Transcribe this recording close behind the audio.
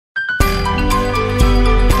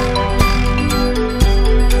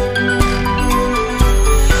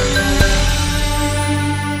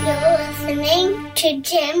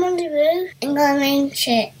jam on the roof and go in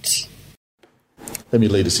church. Let me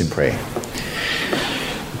lead us in prayer.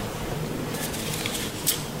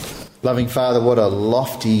 Loving Father, what a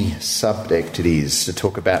lofty subject it is to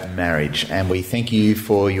talk about marriage, and we thank you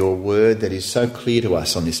for your word that is so clear to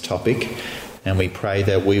us on this topic, and we pray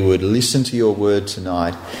that we would listen to your word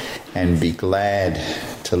tonight and be glad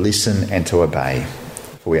to listen and to obey.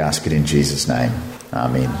 For we ask it in Jesus' name.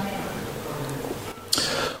 Amen.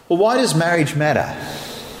 Well, why does marriage matter?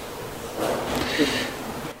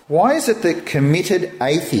 Why is it that committed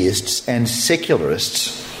atheists and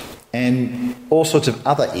secularists and all sorts of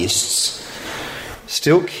other ists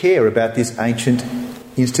still care about this ancient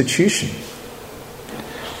institution?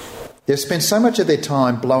 They've spent so much of their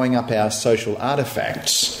time blowing up our social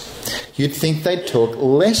artefacts, you'd think they'd talk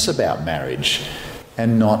less about marriage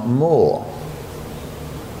and not more.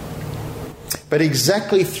 But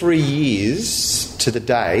exactly 3 years to the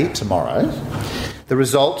day, tomorrow, the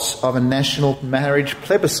results of a national marriage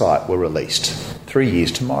plebiscite were released. 3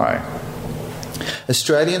 years tomorrow.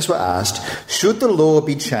 Australians were asked, should the law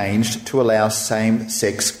be changed to allow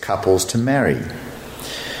same-sex couples to marry?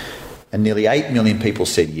 And nearly 8 million people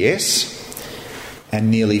said yes, and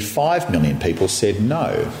nearly 5 million people said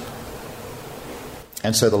no.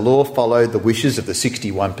 And so the law followed the wishes of the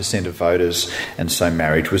 61% of voters, and so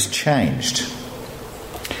marriage was changed.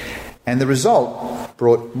 And the result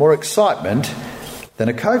brought more excitement than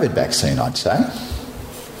a COVID vaccine, I'd say.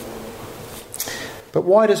 But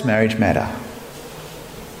why does marriage matter?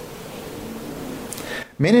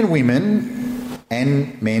 Men and women,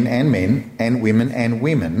 and men and men, and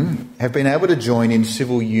women have been able to join in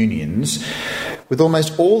civil unions with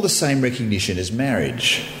almost all the same recognition as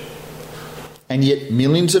marriage. And yet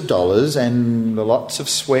millions of dollars and lots of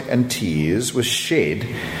sweat and tears was shed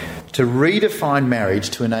to redefine marriage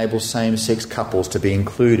to enable same-sex couples to be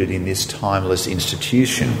included in this timeless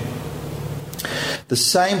institution. The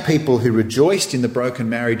same people who rejoiced in the broken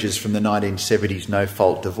marriages from the 1970s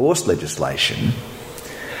no-fault divorce legislation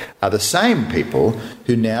are the same people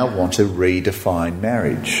who now want to redefine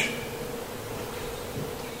marriage.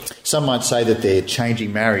 Some might say that they're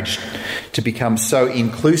changing marriage to become so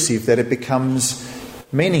inclusive that it becomes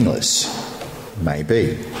meaningless.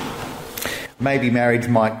 Maybe. Maybe marriage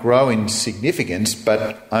might grow in significance,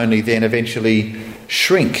 but only then eventually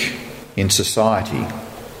shrink in society.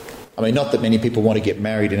 I mean, not that many people want to get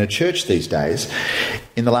married in a church these days.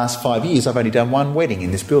 In the last 5 years, I've only done one wedding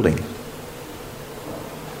in this building.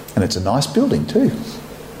 And it's a nice building too.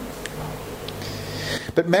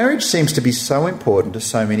 But marriage seems to be so important to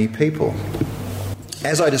so many people.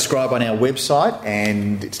 As I describe on our website,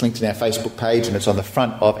 and it's linked in our Facebook page and it's on the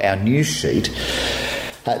front of our news sheet,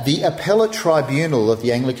 the Appellate Tribunal of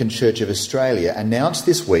the Anglican Church of Australia announced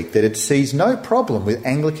this week that it sees no problem with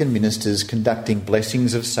Anglican ministers conducting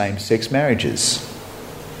blessings of same-sex marriages.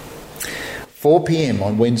 4 p.m.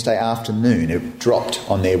 on Wednesday afternoon, it dropped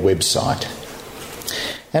on their website.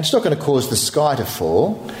 And it's not going to cause the sky to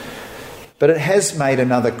fall, but it has made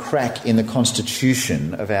another crack in the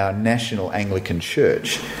constitution of our National Anglican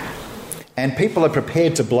Church. And people are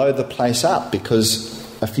prepared to blow the place up because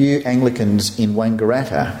a few Anglicans in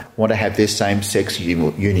Wangaratta want to have their same-sex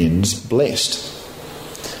unions blessed.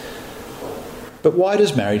 But why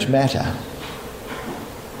does marriage matter?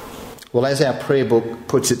 Well, as our prayer book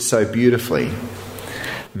puts it so beautifully,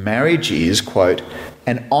 marriage is, quote,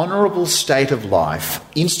 an honourable state of life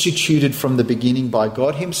instituted from the beginning by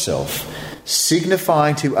God himself,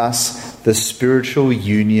 signifying to us the spiritual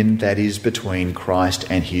union that is between Christ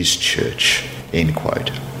and his church, end quote.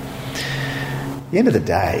 At the end of the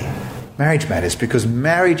day, marriage matters because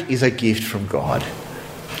marriage is a gift from God.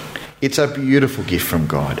 It's a beautiful gift from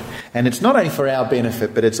God. And it's not only for our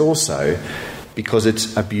benefit, but it's also because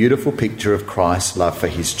it's a beautiful picture of Christ's love for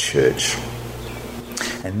his church.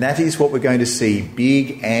 And that is what we're going to see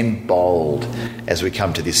big and bold as we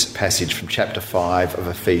come to this passage from chapter 5 of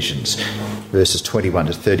Ephesians, verses 21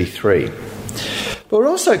 to 33. But we're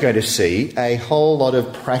also going to see a whole lot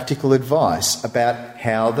of practical advice about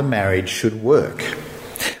how the marriage should work.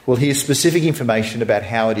 We'll hear specific information about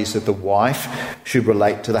how it is that the wife should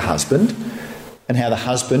relate to the husband and how the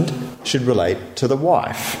husband should relate to the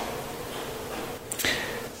wife.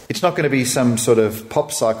 It's not going to be some sort of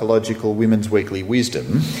pop psychological Women's Weekly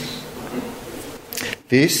wisdom.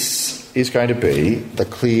 This is going to be the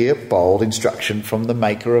clear, bold instruction from the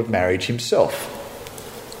maker of marriage himself.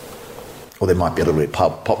 Or there might be a little bit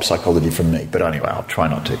of pop psychology from me, but anyway, I'll try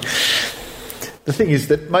not to. The thing is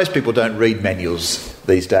that most people don't read manuals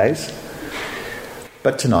these days,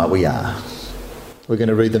 but tonight we are. We're going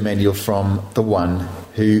to read the manual from the one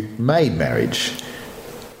who made marriage,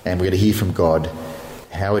 and we're going to hear from God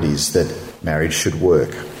how it is that marriage should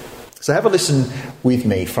work. So have a listen with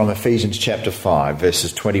me from Ephesians chapter 5,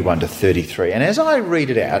 verses 21 to 33. And as I read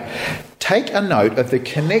it out, take a note of the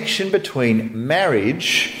connection between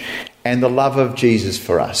marriage and the love of Jesus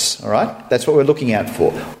for us, all right? That's what we're looking out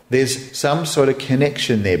for. There's some sort of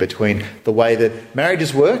connection there between the way that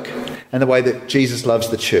marriages work and the way that Jesus loves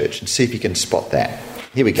the church. And see if you can spot that.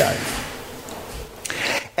 Here we go.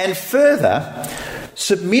 And further,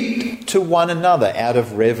 submit to one another out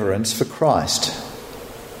of reverence for Christ.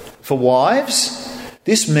 For wives,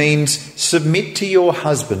 this means submit to your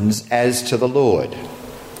husbands as to the Lord.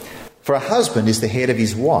 For a husband is the head of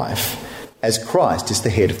his wife, as Christ is the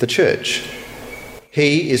head of the church.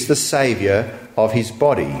 He is the Saviour of his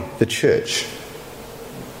body, the church.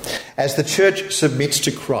 As the church submits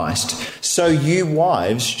to Christ, so you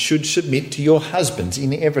wives should submit to your husbands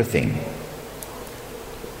in everything.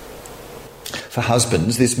 For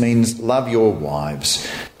husbands, this means love your wives,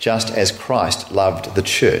 just as Christ loved the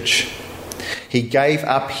church. He gave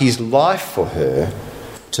up his life for her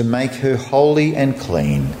to make her holy and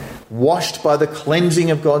clean, washed by the cleansing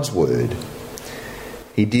of God's word.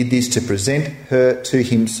 He did this to present her to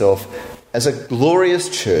himself as a glorious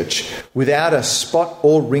church without a spot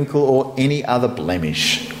or wrinkle or any other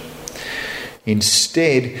blemish.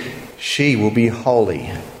 Instead, she will be holy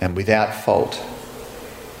and without fault.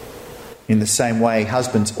 In the same way,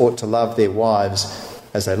 husbands ought to love their wives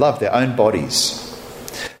as they love their own bodies.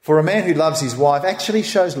 For a man who loves his wife actually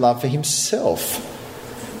shows love for himself.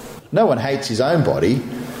 No one hates his own body,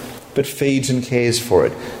 but feeds and cares for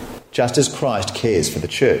it, just as Christ cares for the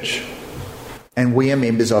church. And we are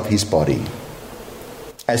members of his body.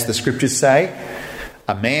 As the scriptures say,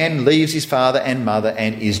 a man leaves his father and mother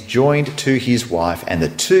and is joined to his wife, and the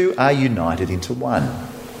two are united into one.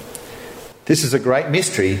 This is a great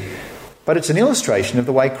mystery, but it's an illustration of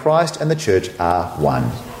the way Christ and the church are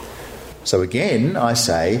one. So again, I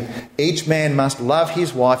say, each man must love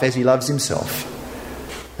his wife as he loves himself,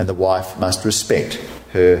 and the wife must respect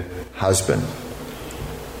her husband.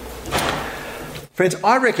 Friends,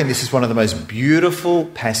 I reckon this is one of the most beautiful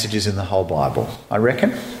passages in the whole Bible. I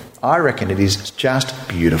reckon it is just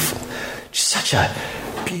beautiful. Just such a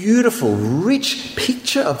beautiful, rich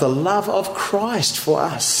picture of the love of Christ for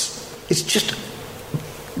us. It's just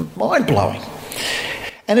mind-blowing.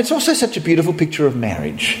 And it's also such a beautiful picture of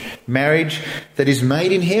marriage. Marriage that is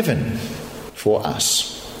made in heaven for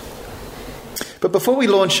us. But before we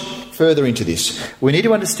launch further into this, we need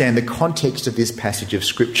to understand the context of this passage of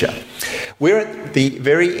Scripture. We're at the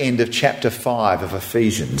very end of chapter 5 of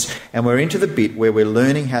Ephesians, and we're into the bit where we're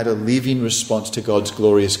learning how to live in response to God's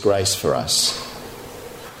glorious grace for us.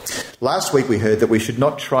 Last week we heard that we should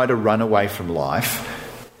not try to run away from life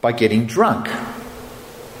by getting drunk.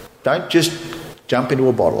 Don't just jump into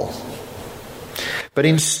a bottle. But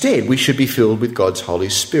instead we should be filled with God's Holy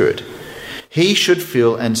Spirit. He should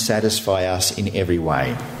fill and satisfy us in every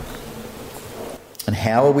way. And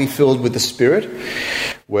how are we filled with the Spirit?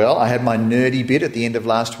 Well, I had my nerdy bit at the end of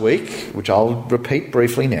last week, which I'll repeat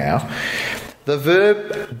briefly now. The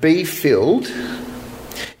verb be filled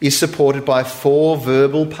is supported by 4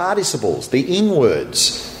 verbal participles, the ing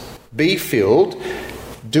words. Be filled,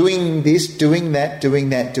 doing this, doing that, doing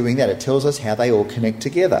that, doing that. It tells us how they all connect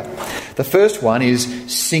together. The first one is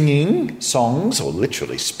singing songs, or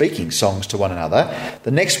literally speaking songs to one another.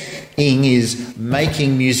 The next ing is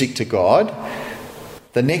making music to God.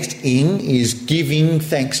 The next ing is giving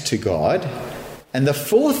thanks to God. And the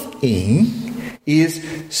fourth ing is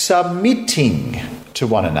submitting to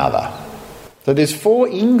one another. So there's 4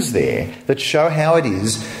 ings there that show how it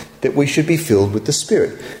is that we should be filled with the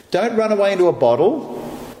Spirit. Don't run away into a bottle.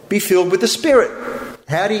 Be filled with the Spirit.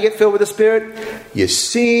 How do you get filled with the Spirit? You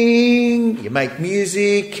sing, you make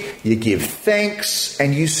music, you give thanks,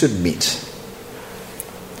 and you submit.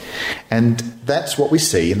 And that's what we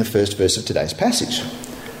see in the first verse of today's passage.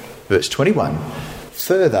 Verse 21.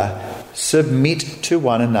 Further, submit to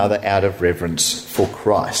one another out of reverence for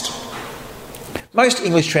Christ. Most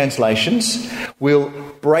English translations will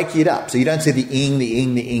break it up. So you don't see the ing, the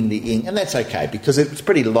ing, the ing, the ing. And that's okay because it's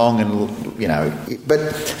pretty long and, but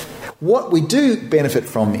what we do benefit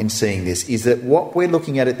from in seeing this is that what we're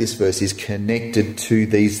looking at this verse is connected to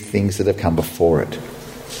these things that have come before it.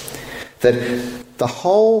 That the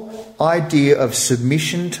whole idea of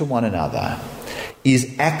submission to one another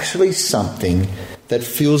is actually something that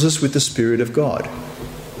fills us with the Spirit of God.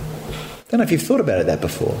 I don't know if you've thought about that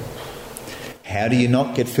before. How do you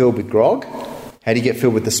not get filled with grog? How do you get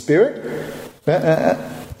filled with the Spirit?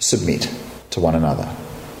 Submit to one another.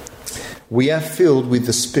 We are filled with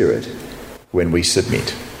the Spirit when we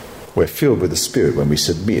submit. We're filled with the Spirit when we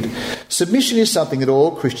submit. Submission is something that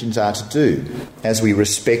all Christians are to do as we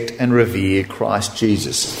respect and revere Christ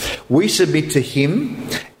Jesus. We submit to him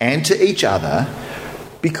and to each other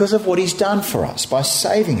because of what he's done for us by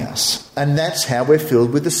saving us. And that's how we're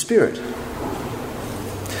filled with the Spirit.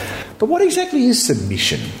 But what exactly is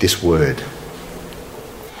submission, this word?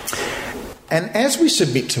 And as we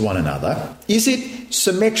submit to one another, is it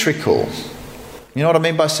symmetrical? You know what I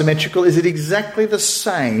mean by symmetrical? Is it exactly the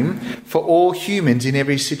same for all humans in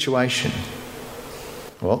every situation?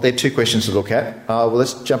 Well, there are two questions to look at.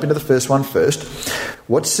 Let's jump into the first one first.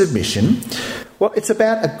 What's submission? Well, it's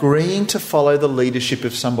about agreeing to follow the leadership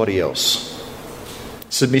of somebody else.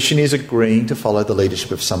 Submission is agreeing to follow the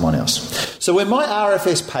leadership of someone else. So when my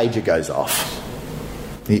RFS pager goes off,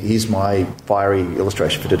 here's my fiery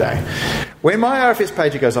illustration for today. When my RFS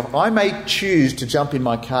pager goes off, I may choose to jump in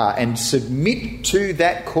my car and submit to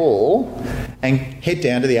that call and head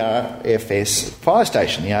down to the RFS fire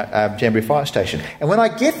station, the Jamboree fire station. And when I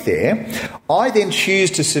get there, I then choose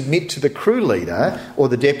to submit to the crew leader or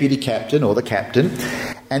the deputy captain or the captain,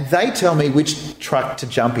 and they tell me which truck to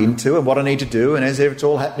jump into and what I need to do. And as it's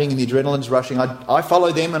all happening and the adrenaline's rushing, I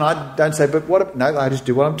follow them and I don't say, but what? No, I just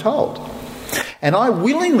do what I'm told. And I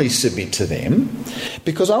willingly submit to them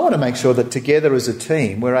because I want to make sure that together as a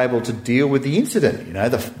team we're able to deal with the incident, you know,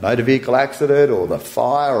 the motor vehicle accident or the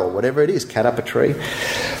fire or whatever it is, cat up a tree.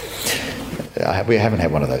 We haven't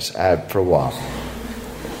had one of those for a while.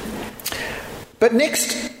 But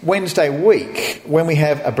next Wednesday week, when we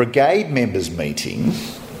have a brigade members meeting,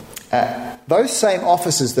 those same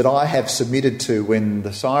officers that I have submitted to when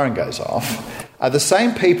the siren goes off are the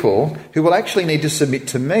same people who will actually need to submit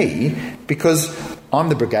to me because I'm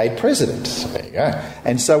the brigade president. There you go.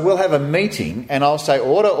 And so we'll have a meeting and I'll say,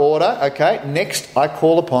 order, okay, next I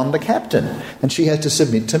call upon the captain. And she has to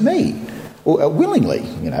submit to me, willingly,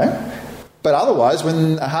 you know. But otherwise,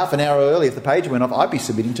 when a half an hour early, if the pager went off, I'd be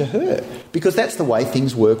submitting to her because that's the way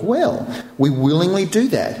things work well. We willingly do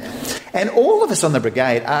that. And all of us on the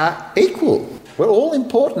brigade are equal. We're all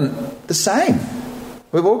important the same.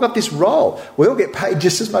 We've all got this role. We all get paid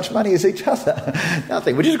just as much money as each other.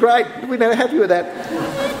 Nothing, which is great. We're happy with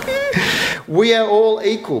that. We are all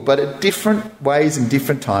equal, but at different ways and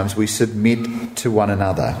different times we submit to one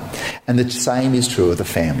another. And the same is true of the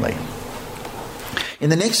family. In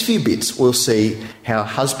the next few bits, we'll see how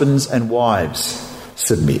husbands and wives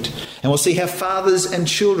submit. And we'll see how fathers and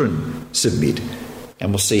children submit. And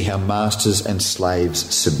we'll see how masters and slaves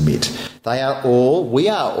submit. We are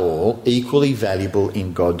all equally valuable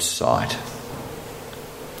in God's sight.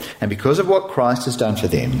 And because of what Christ has done for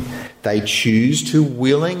them, they choose to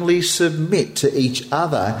willingly submit to each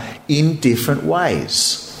other in different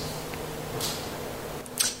ways.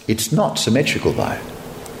 It's not symmetrical, though.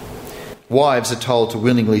 Wives are told to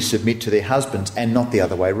willingly submit to their husbands and not the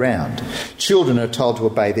other way round. Children are told to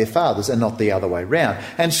obey their fathers and not the other way round.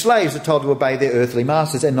 And slaves are told to obey their earthly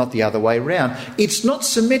masters and not the other way round. It's not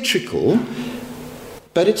symmetrical,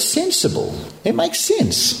 but it's sensible. It makes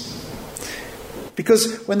sense.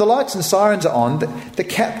 Because when the lights and sirens are on, the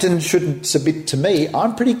captain shouldn't submit to me.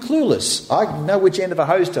 I'm pretty clueless. I know which end of a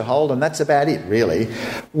hose to hold, and that's about it, really.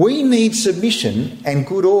 We need submission and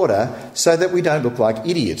good order so that we don't look like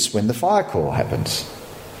idiots when the fire call happens.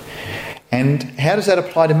 And how does that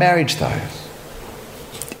apply to marriage, though?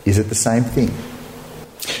 Is it the same thing?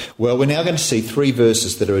 Well, we're now going to see 3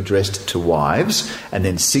 verses that are addressed to wives, and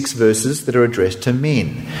then 6 verses that are addressed to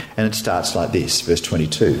men. And it starts like this, verse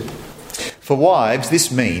 22. For wives,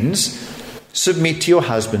 this means submit to your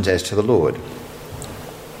husbands as to the Lord.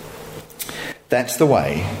 That's the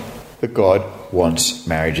way that God wants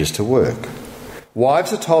marriages to work.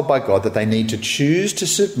 Wives are told by God that they need to choose to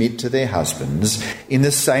submit to their husbands in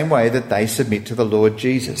the same way that they submit to the Lord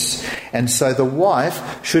Jesus. And so the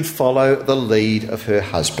wife should follow the lead of her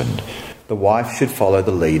husband. The wife should follow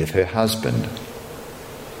the lead of her husband.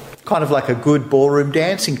 Kind of like a good ballroom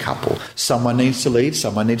dancing couple. Someone needs to lead,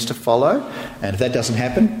 someone needs to follow, and if that doesn't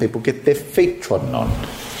happen, people get their feet trodden on.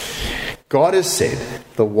 God has said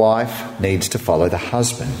the wife needs to follow the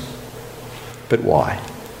husband. But why?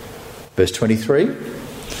 Verse 23,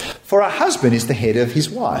 for a husband is the head of his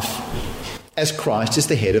wife, as Christ is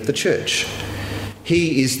the head of the church.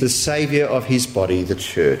 He is the saviour of his body, the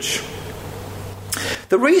church.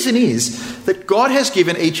 The reason is that God has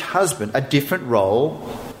given each husband a different role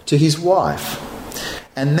to his wife.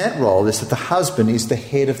 And that role is that the husband is the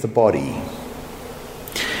head of the body.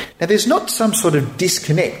 Now, there's not some sort of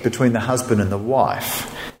disconnect between the husband and the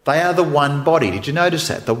wife. They are the one body. Did you notice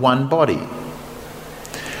that? The one body.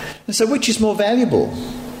 And so which is more valuable?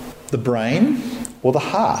 The brain or the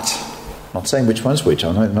heart? not saying which one's which,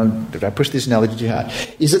 don't push this analogy too hard.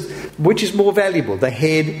 Is it which is more valuable, the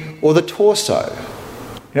head or the torso?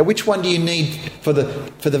 Which one do you need for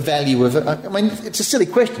the value of it? I mean, it's a silly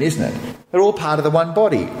question, isn't it? They're all part of the one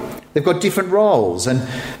body. They've got different roles, and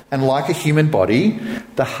like a human body,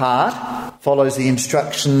 the heart follows the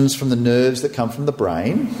instructions from the nerves that come from the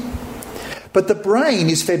brain, but the brain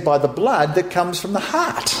is fed by the blood that comes from the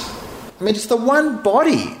heart. I mean, it's the one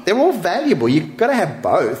body. They're all valuable. You've got to have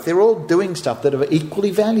both. They're all doing stuff that are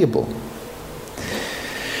equally valuable.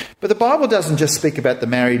 But the Bible doesn't just speak about the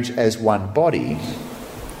marriage as one body.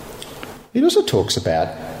 It also talks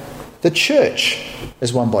about the church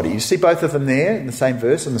as one body. You see both of them there in the same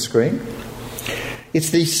verse on the screen?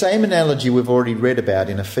 It's the same analogy we've already read about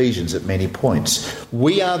in Ephesians at many points.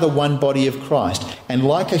 We are the one body of Christ, and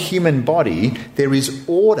like a human body, there is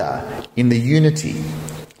order in the unity.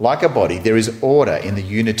 Like a body, there is order in the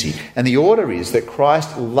unity. And the order is that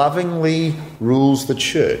Christ lovingly rules the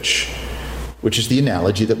church, which is the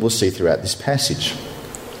analogy that we'll see throughout this passage.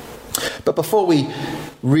 But before we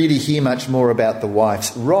really hear much more about the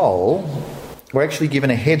wife's role, we're actually given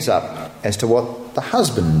a heads up as to what the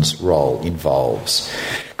husband's role involves.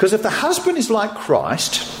 Because if the husband is like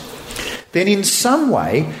Christ, then in some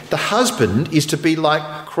way the husband is to be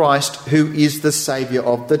like Christ, who is the saviour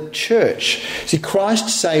of the church. See, Christ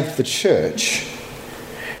saved the church,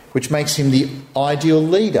 which makes him the ideal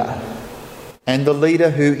leader, and the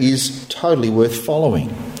leader who is totally worth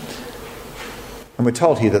following. And we're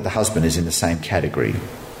told here that the husband is in the same category,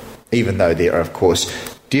 even though there are, of course,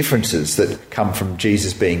 differences that come from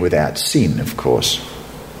Jesus being without sin, of course.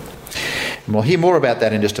 And we'll hear more about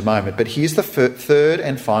that in just a moment, but here's the third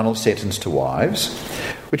and final sentence to wives,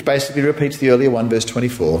 which basically repeats the earlier one, verse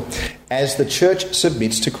 24. As the church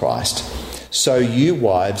submits to Christ, so you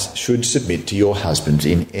wives should submit to your husbands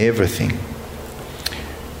in everything.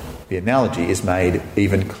 The analogy is made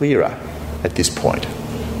even clearer at this point.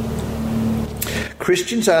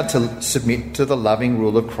 Christians are to submit to the loving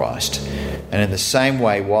rule of Christ, and in the same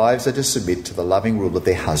way, wives are to submit to the loving rule of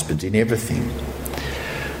their husbands in everything.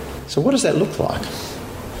 So what does that look like?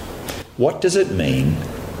 What does it mean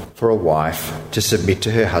for a wife to submit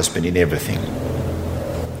to her husband in everything?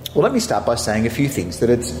 Well, let me start by saying a few things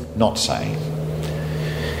that it's not saying.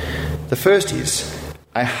 The first is,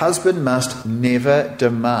 a husband must never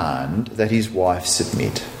demand that his wife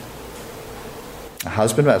submit. A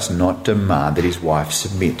husband must not demand that his wife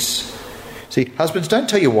submits. See, husbands, don't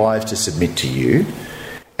tell your wives to submit to you,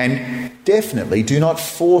 and definitely do not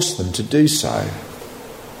force them to do so.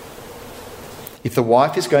 If the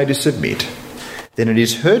wife is going to submit, then it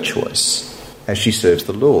is her choice as she serves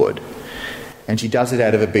the Lord, and she does it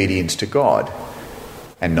out of obedience to God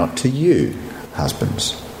and not to you,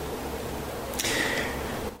 husbands.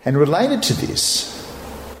 And related to this,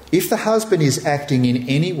 if the husband is acting in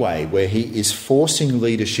any way where he is forcing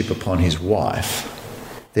leadership upon his wife,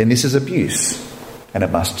 then this is abuse, and it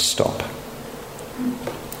must stop.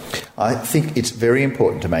 I think it's very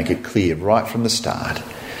important to make it clear right from the start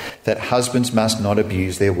that husbands must not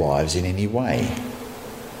abuse their wives in any way.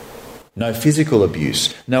 No physical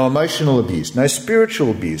abuse, no emotional abuse, no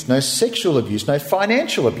spiritual abuse, no sexual abuse, no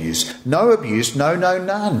financial abuse, no abuse,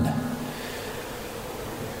 none.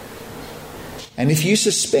 And if you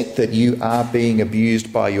suspect that you are being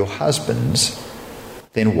abused by your husbands,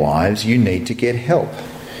 then wives, you need to get help.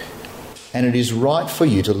 And it is right for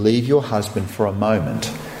you to leave your husband for a moment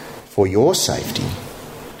for your safety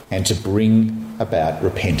and to bring about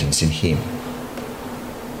repentance in him.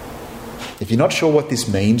 If you're not sure what this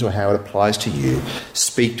means or how it applies to you,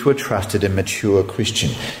 speak to a trusted and mature Christian.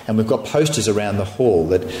 And we've got posters around the hall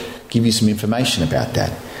that give you some information about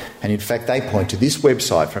that. And in fact, they point to this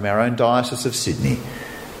website from our own Diocese of Sydney.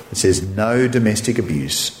 It says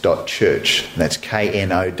knowdomesticabuse.church. That's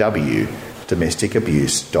KNOW,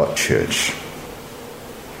 domesticabuse.church.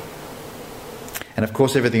 And of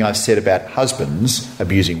course, everything I've said about husbands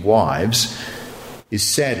abusing wives is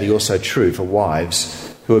sadly also true for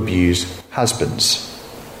wives who abuse husbands.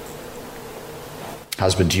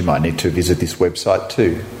 Husbands, you might need to visit this website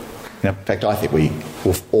too. In fact, I think we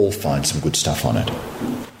will all find some good stuff on it.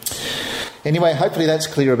 Anyway, hopefully that's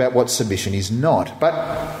clear about what submission is not. But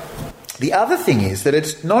the other thing is that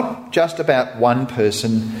it's not just about one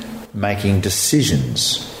person making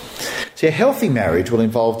decisions. See, a healthy marriage will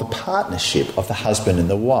involve the partnership of the husband and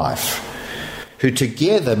the wife, who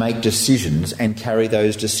together make decisions and carry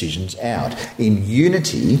those decisions out in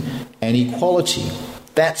unity and equality.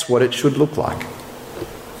 That's what it should look like.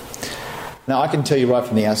 Now, I can tell you right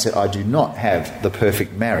from the outset, I do not have the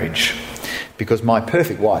perfect marriage, because my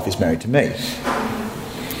perfect wife is married to me.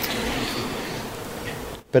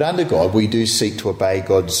 But under God, we do seek to obey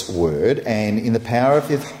God's word, and in the power of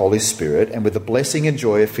the Holy Spirit and with the blessing and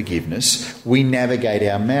joy of forgiveness, we navigate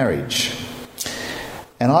our marriage.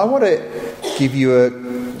 And I want to give you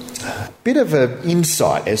a bit of an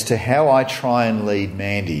insight as to how I try and lead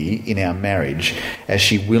Mandy in our marriage as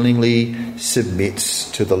she willingly submits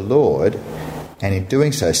to the Lord, and in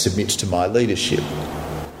doing so submits to my leadership.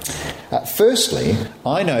 Firstly,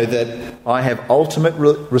 I know that I have ultimate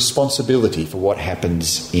responsibility for what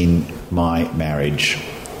happens in my marriage.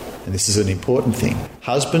 And this is an important thing.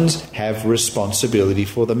 Husbands have responsibility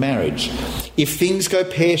for the marriage. If things go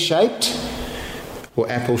pear-shaped or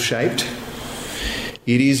apple-shaped,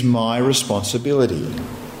 it is my responsibility.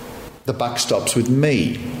 The buck stops with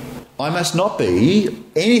me. I must not be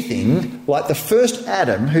anything like the first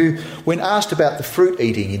Adam who, when asked about the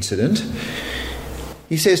fruit-eating incident,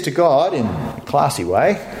 he says to God in a classy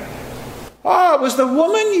way, "Oh, it was the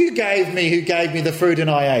woman you gave me who gave me the fruit and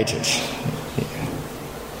I ate it."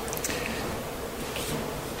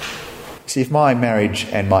 See, if my marriage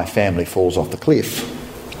and my family falls off the cliff,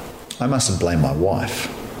 I mustn't blame my wife.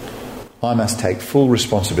 I must take full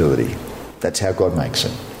responsibility. That's how God makes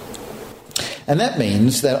it. And that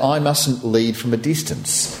means that I mustn't lead from a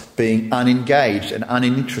distance, being unengaged and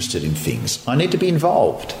uninterested in things. I need to be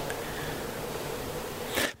involved.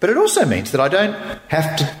 But it also means that I don't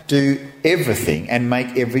have to do everything and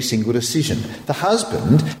make every single decision. The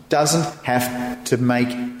husband doesn't have to make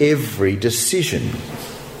every decision.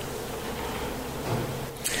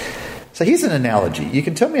 So here's an analogy. You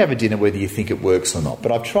can tell me over dinner whether you think it works or not,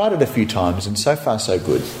 but I've tried it a few times and so far so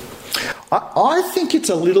good. I think it's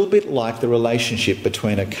a little bit like the relationship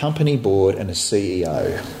between a company board and a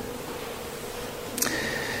CEO.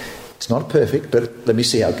 It's not perfect, but let me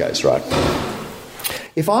see how it goes, right?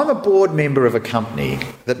 If I'm a board member of a company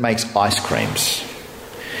that makes ice creams,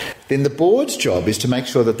 then the board's job is to make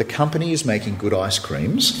sure that the company is making good ice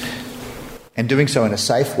creams and doing so in a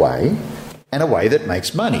safe way and a way that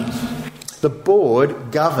makes money. The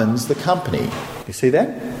board governs the company. You see that?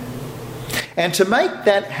 And to make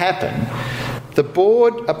that happen, the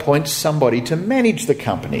board appoints somebody to manage the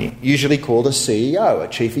company, usually called a CEO, a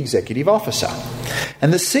Chief Executive Officer.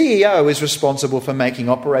 And the CEO is responsible for making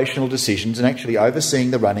operational decisions and actually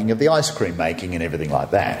overseeing the running of the ice cream making and everything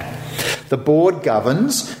like that. The board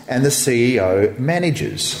governs and the CEO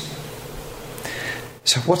manages.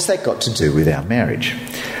 So what's that got to do with our marriage?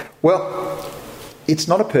 Well, it's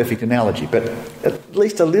not a perfect analogy, but at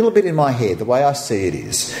least a little bit in my head, the way I see it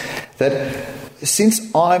is that since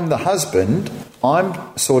I'm the husband, I'm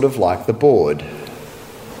sort of like the board.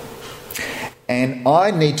 And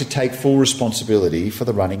I need to take full responsibility for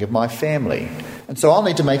the running of my family. And so I'll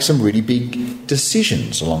need to make some really big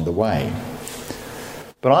decisions along the way.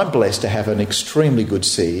 But I'm blessed to have an extremely good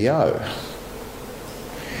CEO.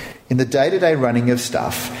 In the day-to-day running of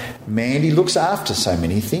stuff, Mandy looks after so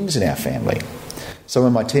many things in our family. So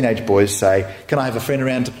when my teenage boys say, "Can I have a friend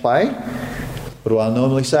around to play?" what do I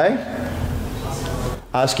normally say?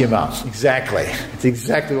 Ask your mum. Exactly. It's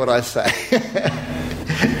exactly what I say.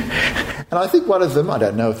 And I think one of them, I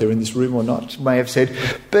don't know if they're in this room or not, may have said,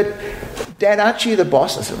 "But Dad, aren't you the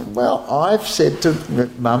boss?" I said, "Well, I've said to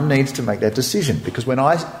Mum needs to make that decision, because when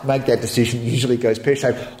I make that decision, it usually goes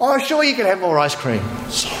pear-shaped. Oh, sure, you can have more ice cream."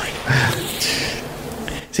 Sorry.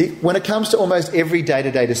 See, when it comes to almost every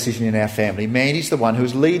day-to-day decision in our family, Mandy's the one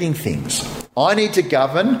who's leading things. I need to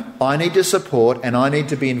govern, I need to support, and I need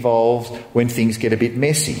to be involved when things get a bit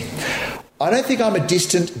messy. I don't think I'm a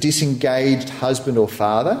distant, disengaged husband or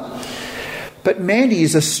father, but Mandy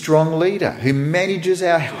is a strong leader who manages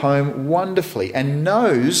our home wonderfully and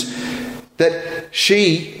knows that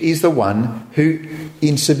she is the one who,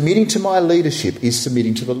 in submitting to my leadership, is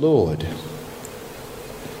submitting to the Lord.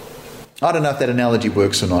 I don't know if that analogy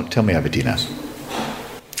works or not. Tell me over dinner.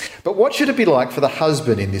 But what should it be like for the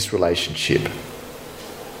husband in this relationship?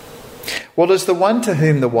 Well, as the one to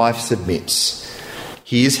whom the wife submits,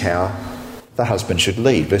 here's how the husband should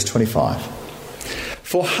lead. Verse 25.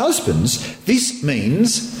 For husbands, this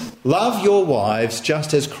means love your wives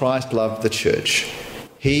just as Christ loved the church.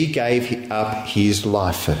 He gave up his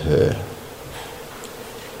life for her.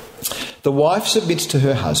 The wife submits to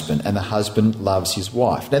her husband and the husband loves his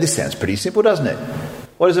wife. Now this sounds pretty simple, doesn't it?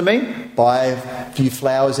 What does it mean? Buy a few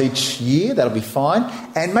flowers each year, that'll be fine.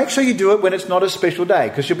 And make sure you do it when it's not a special day,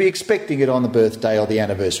 because you'll be expecting it on the birthday or the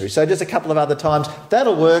anniversary. So just a couple of other times,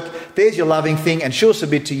 that'll work. There's your loving thing, and she'll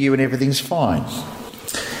submit to you and everything's fine.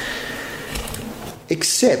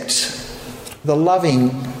 Except the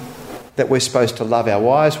loving that we're supposed to love our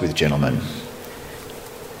wives with, gentlemen,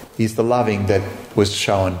 is the loving that was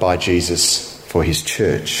shown by Jesus for his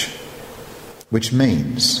church. which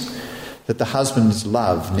means that the husband's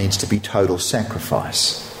love needs to be total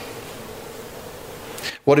sacrifice.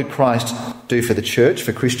 What did Christ do for the church,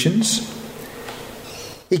 for Christians?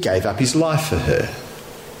 He gave up his life for her.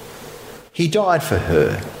 He died for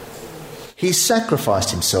her. He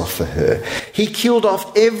sacrificed himself for her. He killed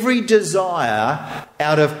off every desire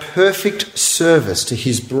out of perfect service to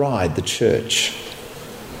his bride, the church.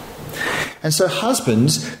 And so,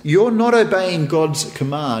 husbands, you're not obeying God's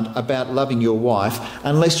command about loving your wife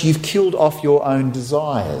unless you've killed off your own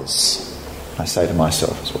desires. I say to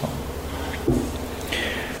myself as well.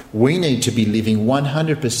 We need to be living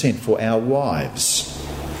 100% for our wives.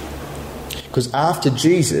 Because after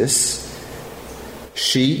Jesus,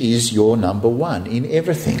 she is your number one in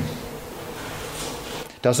everything.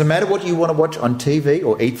 Doesn't matter what you want to watch on TV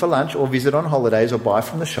or eat for lunch or visit on holidays or buy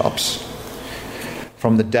from the shops.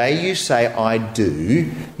 From the day you say, I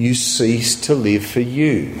do, you cease to live for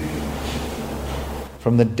you.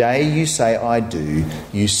 From the day you say, I do,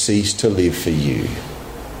 you cease to live for you.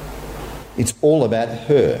 It's all about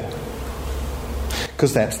her.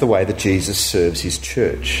 Because that's the way that Jesus serves his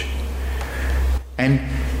church. And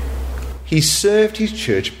he served his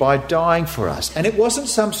church by dying for us. And it wasn't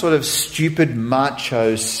some sort of stupid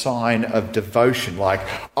macho sign of devotion like,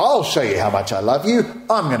 I'll show you how much I love you.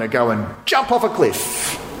 I'm going to go and jump off a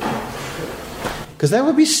cliff. Because that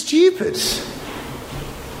would be stupid.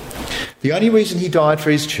 The only reason he died for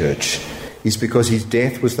his church is because his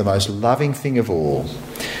death was the most loving thing of all.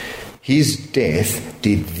 His death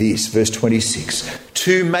did this, verse 26,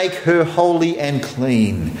 to make her holy and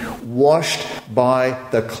clean, washed by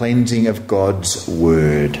the cleansing of God's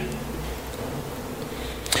word.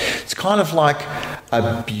 It's kind of like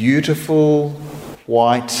a beautiful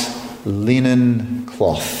white linen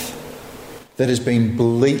cloth that has been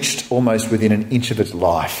bleached almost within an inch of its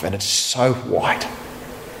life, and it's so white.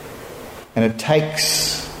 And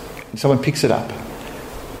someone picks it up,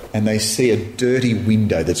 and they see a dirty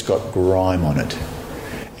window that's got grime on it.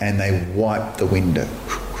 And they wipe the window.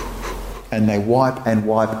 And they wipe and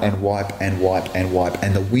wipe and wipe and wipe and wipe.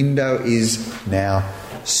 And the window is now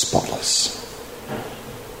spotless.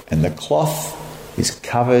 And the cloth is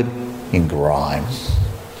covered in grime.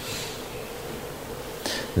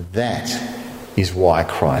 That is why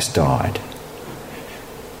Christ died.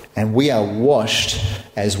 And we are washed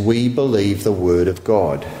as we believe the word of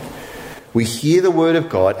God. We hear the word of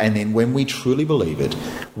God, and then when we truly believe it,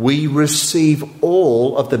 we receive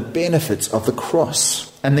all of the benefits of the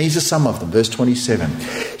cross. And these are some of them. Verse 27.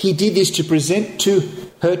 He did this to present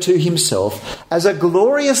her to himself as a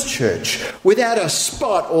glorious church without a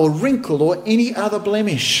spot or wrinkle or any other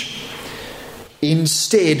blemish.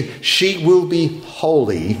 Instead, she will be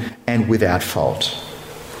holy and without fault.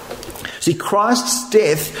 See, Christ's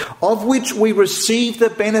death, of which we receive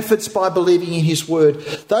the benefits by believing in his word,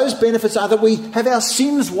 those benefits are that we have our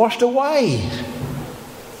sins washed away.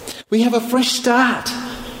 We have a fresh start,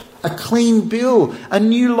 a clean bill, a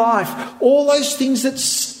new life, all those things that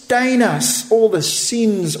stain us, all the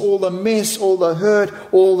sins, all the mess, all the hurt,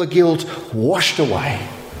 all the guilt, washed away.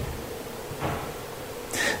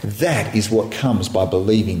 That is what comes by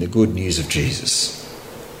believing the good news of Jesus.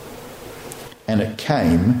 And it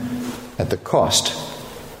came at the cost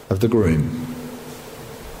of the groom.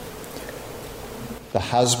 The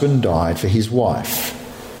husband died for his wife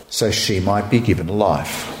so she might be given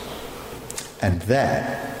life. And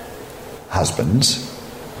that, husbands,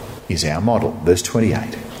 is our model. Verse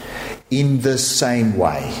 28. In the same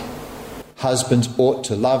way, husbands ought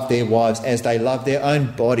to love their wives as they love their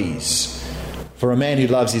own bodies. For a man who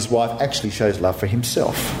loves his wife actually shows love for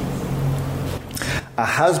himself. A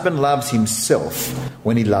husband loves himself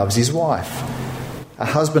when he loves his wife. A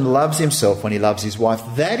husband loves himself when he loves his wife.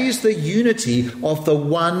 That is the unity of the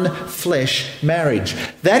one flesh marriage.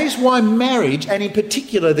 That is why marriage, and in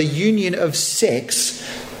particular the union of sex,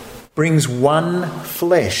 brings one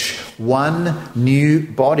flesh, one new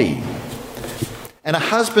body. And a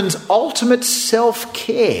husband's ultimate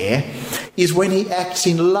self-care is when he acts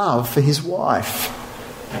in love for his wife.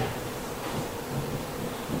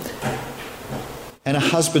 And a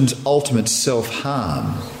husband's ultimate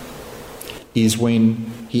self-harm is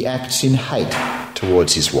when he acts in hate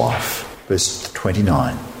towards his wife. Verse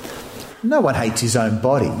 29. No one hates his own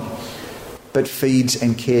body, but feeds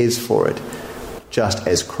and cares for it, just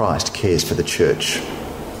as Christ cares for the church.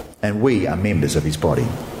 And we are members of his body.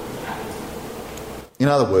 In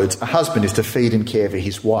other words, a husband is to feed and care for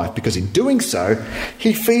his wife because in doing so,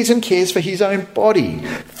 he feeds and cares for his own body.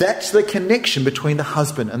 That's the connection between the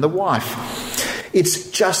husband and the wife. It's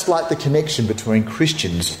just like the connection between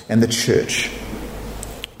Christians and the church.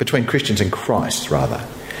 Between Christians and Christ, rather.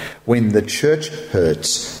 When the church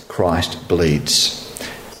hurts, Christ bleeds.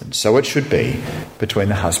 And so it should be between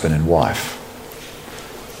the husband and wife.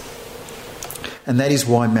 And that is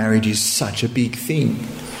why marriage is such a big thing.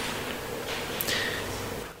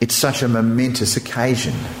 It's such a momentous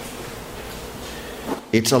occasion.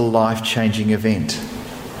 It's a life-changing event.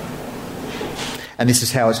 And this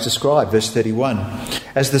is how it's described, verse 31.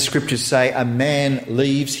 As the scriptures say, a man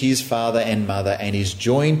leaves his father and mother and is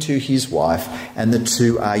joined to his wife, and the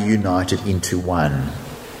two are united into one.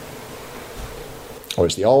 Or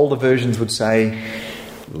as the older versions would say,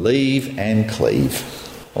 leave and cleave.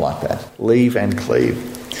 I like that. Leave and cleave.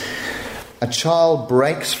 A child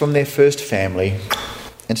breaks from their first family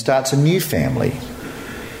and starts a new family.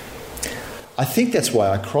 I think that's why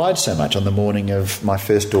I cried so much on the morning of my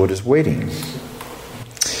first daughter's wedding.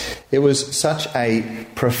 It was such a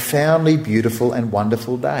profoundly beautiful and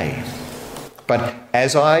wonderful day. But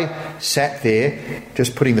as I sat there,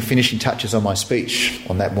 just putting the finishing touches on my speech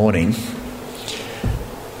on that morning,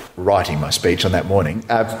 writing my speech on that morning,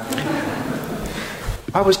 I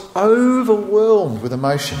was overwhelmed with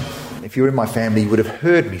emotion. If you were in my family, you would have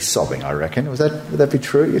heard me sobbing, I reckon. Would that be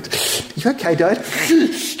true? You okay, Dad?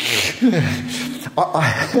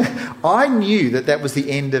 I knew that was the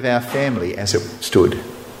end of our family as it stood.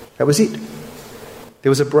 That was it.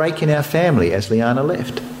 There was a break in our family as Liana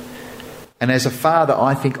left. And as a father,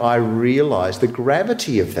 I think I realised the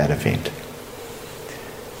gravity of that event.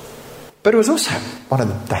 But it was also one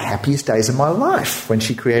of the happiest days of my life when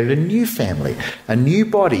she created a new family, a new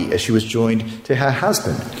body as she was joined to her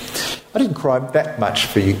husband. I didn't cry that much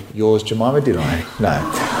for yours, Jemima, did I? No.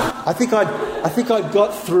 I think I'd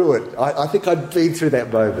got through it. I think I'd been through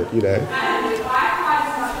that moment, you know.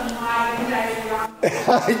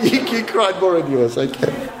 You cried more in yours,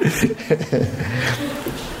 okay.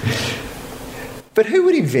 But who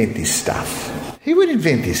would invent this stuff? Who would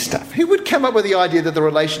invent this stuff? Who would come up with the idea that the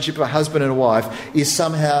relationship of a husband and a wife is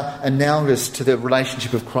somehow analogous to the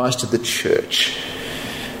relationship of Christ to the church?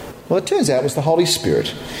 Well, it turns out it was the Holy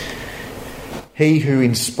Spirit. He who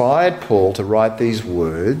inspired Paul to write these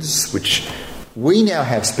words, which we now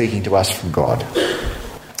have speaking to us from God.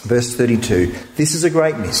 Verse 32, this is a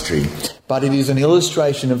great mystery, but it is an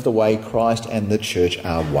illustration of the way Christ and the church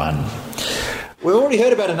are one. We've already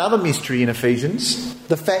heard about another mystery in Ephesians,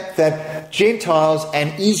 the fact that Gentiles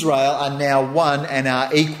and Israel are now one and are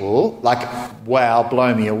equal. Like, wow,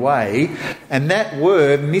 blow me away. And that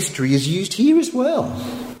word mystery is used here as well.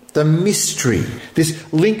 The mystery,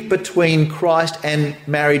 this link between Christ and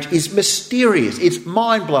marriage is mysterious. It's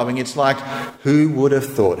mind-blowing. It's like, who would have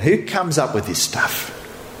thought? Who comes up with this stuff?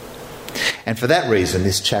 And for that reason,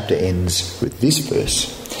 this chapter ends with this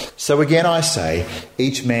verse. So again I say,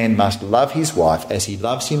 each man must love his wife as he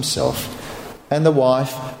loves himself, and the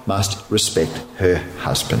wife must respect her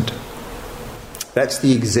husband. That's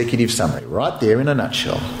the executive summary, right there in a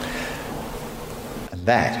nutshell. And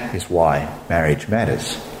that is why marriage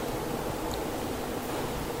matters.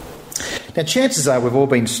 Now, chances are we've all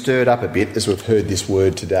been stirred up a bit as we've heard this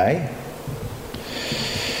word today.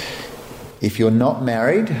 If you're not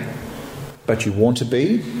married, but you want to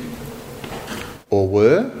be, or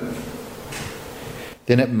were,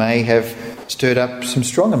 then it may have stirred up some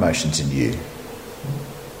strong emotions in you.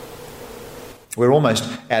 We're almost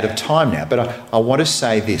out of time now, but I want to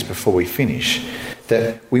say this before we finish,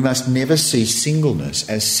 that we must never see singleness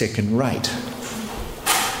as second rate.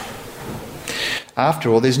 After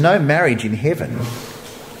all, there's no marriage in heaven.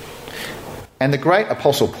 And the great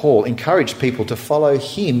Apostle Paul encouraged people to follow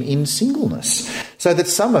him in singleness, so that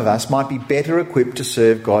some of us might be better equipped to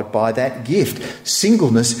serve God by that gift.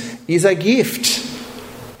 Singleness is a gift.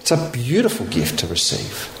 It's a beautiful gift to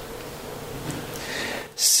receive.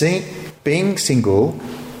 Being single,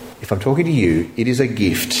 if I'm talking to you, it is a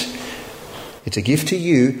gift. It's a gift to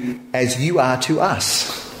you as you are to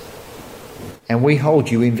us. And we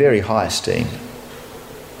hold you in very high esteem.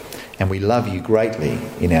 And we love you greatly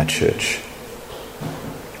in our church.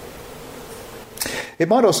 It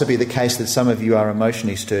might also be the case that some of you are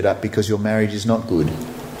emotionally stirred up because your marriage is not good.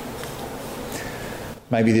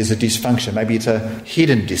 Maybe there's a dysfunction. Maybe it's a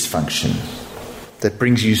hidden dysfunction that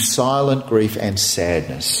brings you silent grief and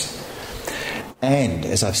sadness. And,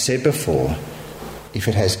 as I've said before, if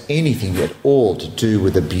it has anything at all to do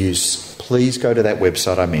with abuse, please go to that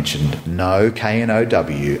website I mentioned,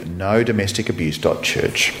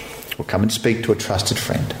 nodomesticabuse.church, or come and speak to a trusted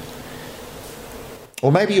friend.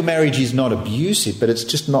 Or maybe your marriage is not abusive, but it's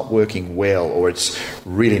just not working well, or it's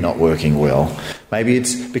really not working well. Maybe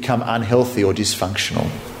it's become unhealthy or dysfunctional.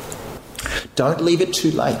 Don't leave it too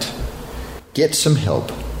late. Get some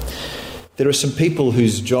help. There are some people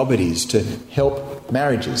whose job it is to help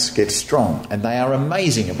marriages get strong, and they are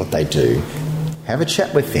amazing at what they do. Have a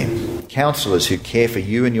chat with them. Counsellors who care for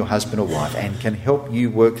you and your husband or wife and can help you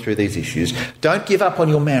work through these issues. Don't give up on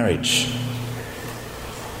your marriage.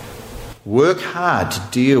 Work hard to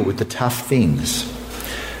deal with the tough things,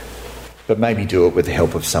 but maybe do it with the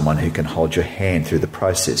help of someone who can hold your hand through the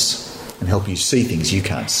process and help you see things you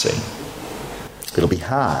can't see. It'll be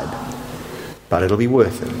hard, but it'll be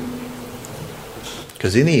worth it.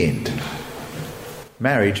 Because in the end,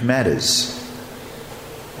 marriage matters.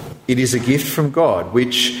 It is a gift from God,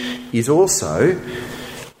 which is also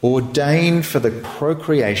ordained for the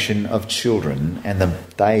procreation of children, and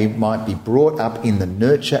that they might be brought up in the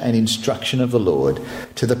nurture and instruction of the Lord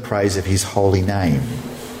to the praise of his holy name.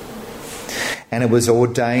 And it was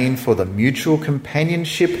ordained for the mutual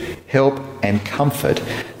companionship, help and comfort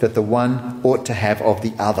that the one ought to have of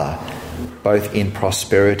the other, both in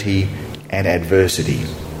prosperity and adversity.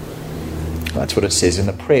 That's what it says in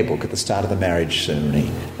the prayer book at the start of the marriage ceremony,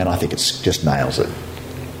 and I think it just nails it.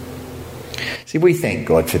 See, we thank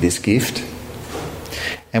God for this gift,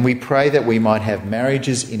 and we pray that we might have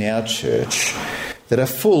marriages in our church that are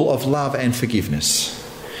full of love and forgiveness,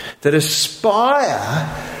 that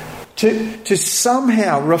aspire to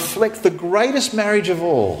somehow reflect the greatest marriage of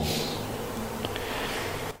all,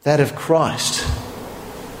 that of Christ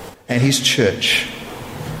and his church,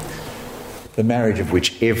 the marriage of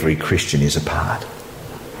which every Christian is a part.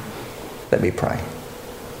 Let me pray.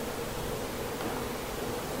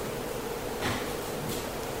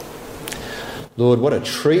 Lord, what a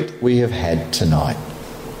treat we have had tonight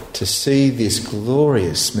to see this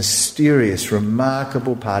glorious, mysterious,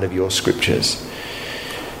 remarkable part of your scriptures.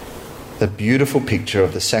 The beautiful picture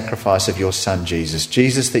of the sacrifice of your Son, Jesus.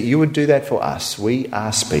 Jesus, that you would do that for us. We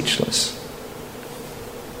are speechless.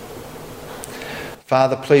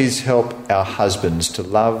 Father, please help our husbands to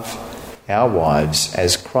love our wives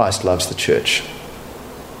as Christ loves the church,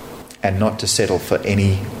 and not to settle for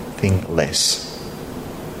anything less.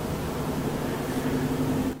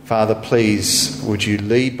 Father, please, would you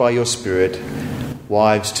lead by your Spirit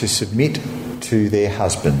wives to submit to their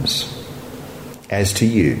husbands as to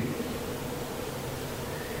you.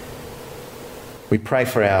 We pray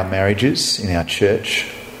for our marriages in our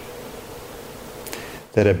church,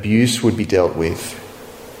 that abuse would be dealt with,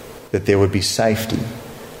 that there would be safety,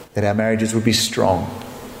 that our marriages would be strong.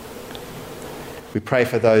 We pray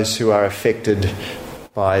for those who are affected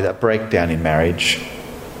by the breakdown in marriage,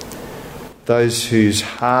 those whose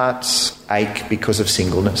hearts ache because of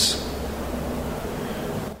singleness,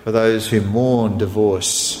 for those who mourn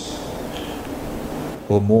divorce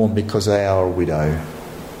or mourn because they are a widow.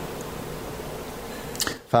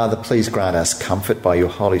 Father, please grant us comfort by your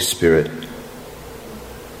Holy Spirit,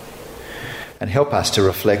 and help us to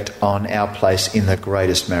reflect on our place in the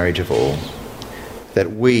greatest marriage of all,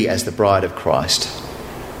 that we, as the bride of Christ,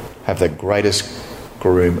 have the greatest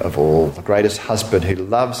groom of all, the greatest husband who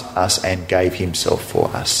loves us and gave himself for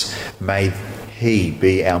us. May he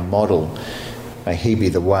be our model. May he be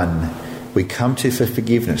the one we come to for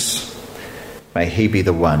forgiveness. May he be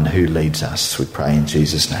the one who leads us. We pray in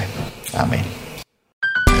Jesus' name. Amen.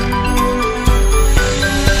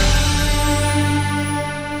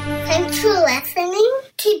 Thanks for listening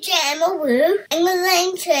to Jamawoo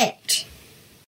Anglican Church.